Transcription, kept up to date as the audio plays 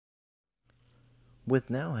with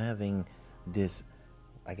now having this,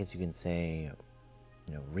 I guess you can say,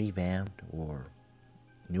 revamped or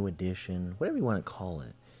new edition, whatever you want to call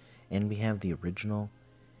it, and we have the original,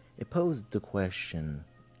 it posed the question,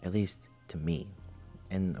 at least to me,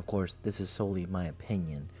 and of course, this is solely my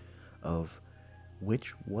opinion, of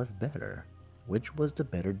which was better? Which was the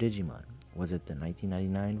better Digimon? Was it the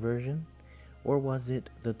 1999 version or was it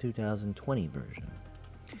the 2020 version?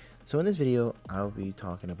 So in this video, I'll be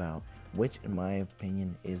talking about which, in my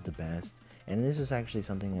opinion, is the best. And this is actually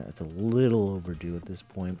something that's a little overdue at this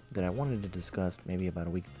point that I wanted to discuss maybe about a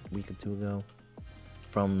week or two ago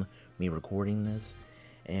from me recording this.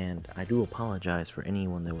 And I do apologize for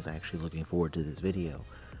anyone that was actually looking forward to this video.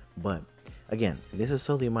 But again, this is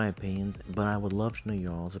solely my opinions, but I would love to know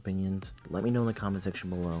your all's opinions. Let me know in the comment section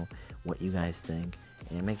below what you guys think.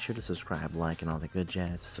 And make sure to subscribe, like, and all that good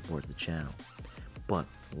jazz to support the channel. But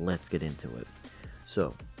let's get into it.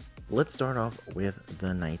 So, let's start off with the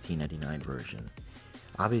 1999 version.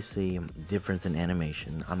 Obviously, difference in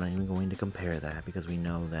animation. I'm not even going to compare that because we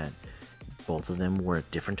know that both of them were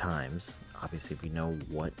at different times. Obviously, we know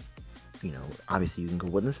what, obviously you can go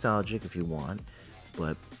with nostalgic if you want,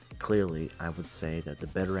 but clearly I would say that the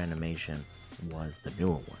better animation was the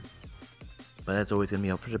newer one. But that's always going to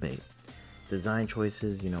be up for debate. Design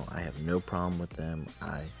choices, I have no problem with them.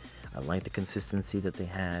 I like the consistency that they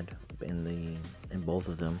had in both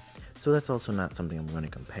of them. So that's also not something I'm going to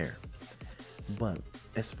compare. But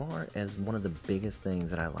as far as one of the biggest things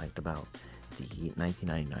that I liked about the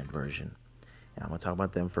 1999 version, and I'm going to talk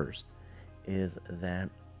about them first, is that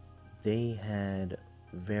they had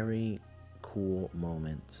very cool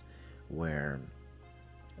moments where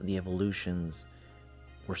the evolutions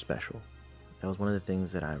were special. That was one of the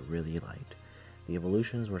things that I really liked. The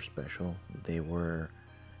evolutions were special. They were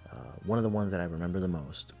one of the ones that I remember the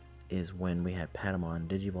most is when we had Patamon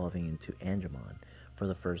digivolving into Angemon for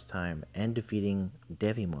the first time and defeating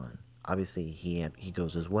Devimon. Obviously, he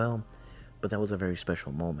goes as well, but that was a very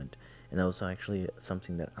special moment, and that was actually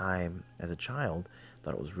something that I, as a child,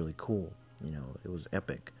 thought it was really cool. It was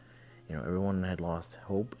epic. Everyone had lost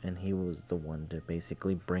hope, and he was the one to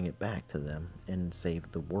basically bring it back to them and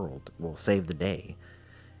save the world. Well, save the day.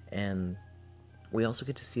 And we also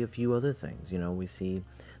get to see a few other things. We see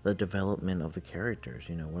the development of the characters.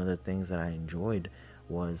 One of the things that I enjoyed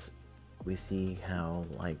was we see how,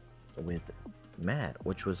 like, with Matt,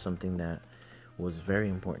 which was something that was very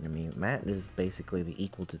important to me. Matt is basically the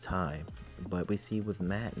equal to Ty, but we see with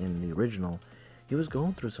Matt in the original, he was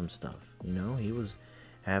going through some stuff. He was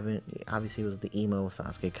having, obviously, he was the emo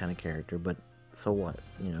Sasuke kind of character, but so what?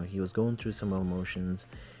 He was going through some emotions,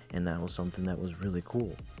 and that was something that was really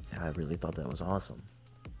cool. I really thought that was awesome.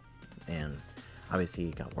 And obviously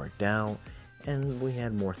it got worked out, and we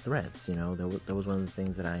had more threats. That was one of the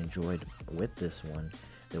things that I enjoyed with this one.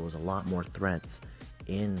 There was a lot more threats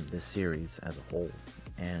in the series as a whole,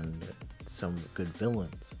 and some good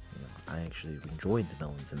villains. I actually enjoyed the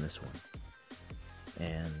villains in this one.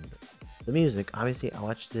 And the music, obviously, I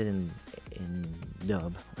watched it in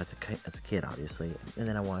dub as a kid, obviously, and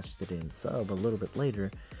then I watched it in sub a little bit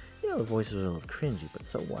later. The voices were a little cringy, but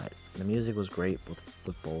so what? The music was great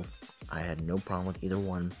with both. I had no problem with either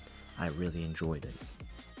one. I really enjoyed it.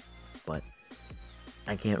 But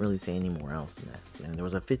I can't really say any more else than that. And there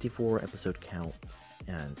was a 54 episode count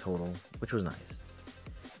in total, which was nice.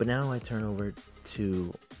 But now I turn over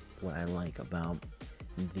to what I like about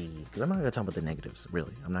because I'm not going to talk about the negatives,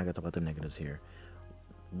 really. I'm not going to talk about the negatives here.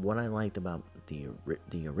 What I liked about the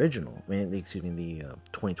original, excuse me, the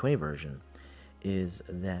 2020 version, is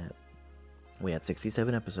that we had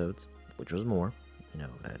 67 episodes, which was more.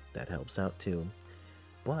 That helps out too.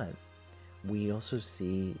 But we also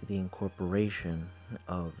see the incorporation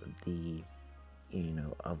of a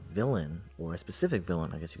villain, or a specific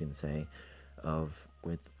villain, I guess you can say,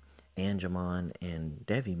 with Angemon and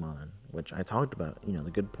Devimon, which I talked about,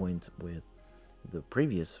 the good points with the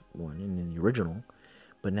previous one in the original.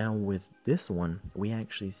 But now with this one, we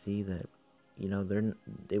actually see that,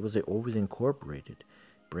 it was always incorporated,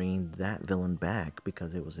 bringing that villain back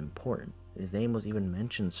because it was important. His name was even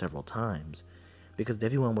mentioned several times because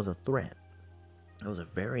Devimon was a threat. It was a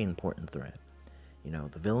very important threat.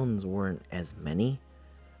 The villains weren't as many,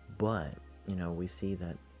 but, we see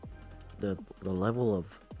that the level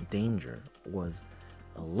of danger was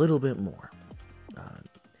a little bit more.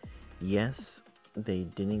 Yes, they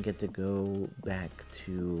didn't get to go back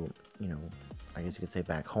to, I guess you could say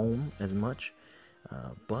back home as much,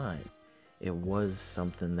 but it was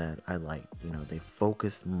something that I liked. They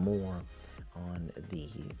focused more on the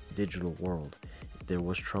digital world. There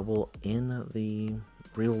was trouble in the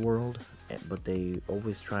real world, but they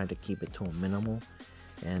always try to keep it to a minimal.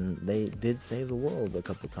 And they did save the world a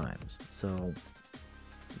couple times. So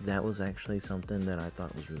that was actually something that I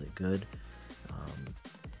thought was really good.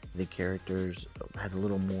 The characters had a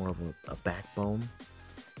little more of a backbone.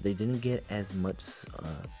 They didn't get as much,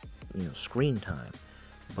 screen time,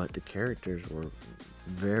 but the characters were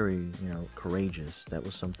very, courageous. That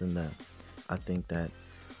was something that I think that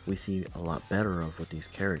we see a lot better of with these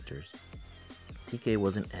characters. TK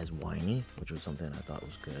wasn't as whiny, which was something I thought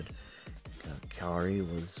was good. Kari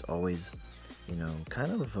was always,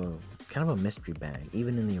 kind of a mystery bag,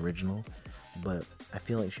 even in the original. But I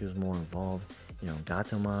feel like she was more involved.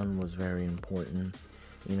 Gatomon was very important.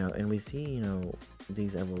 And we see,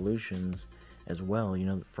 these evolutions as well.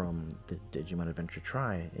 From the Digimon Adventure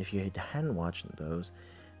Try. If you hadn't watched those,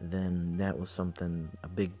 then that was something, a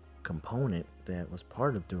big component that was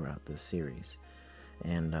part of throughout this series.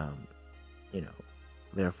 And you know,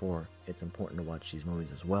 therefore, it's important to watch these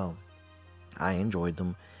movies as well. I enjoyed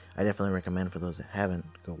them. I definitely recommend for those that haven't,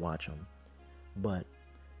 go watch them. But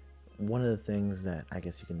one of the things that I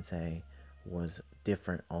guess you can say was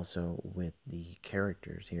different also with the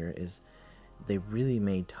characters here is they really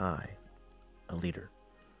made Tai a leader.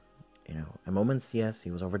 At moments, yes,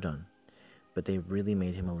 he was overdone, but they really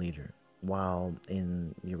made him a leader. While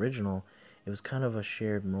in the original, it was kind of a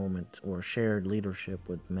shared moment or shared leadership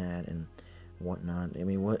with Matt and whatnot. I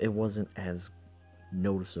mean, it wasn't as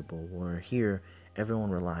noticeable. Where here, everyone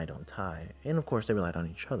relied on Tai, and of course, they relied on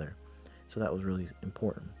each other. So that was really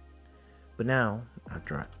important. But now,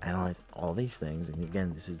 after I analyze all these things, and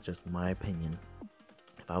again, this is just my opinion,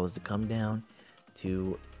 if I was to come down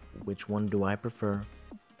to which one do I prefer,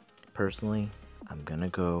 personally, I'm gonna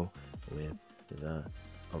go with the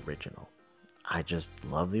original. I just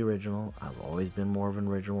love the original. I've always been more of an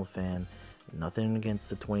original fan. Nothing against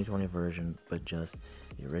the 2020 version, but just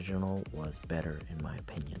the original was better in my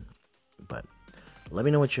opinion. But let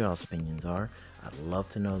me know what your all's opinions are. I'd love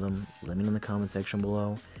to know them. Let me know in the comment section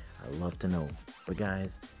below. I'd love to know. But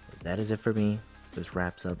guys, that is it for me. This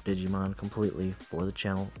wraps up Digimon completely for the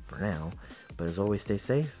channel for now. But as always, stay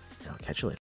safe, and I'll catch you later.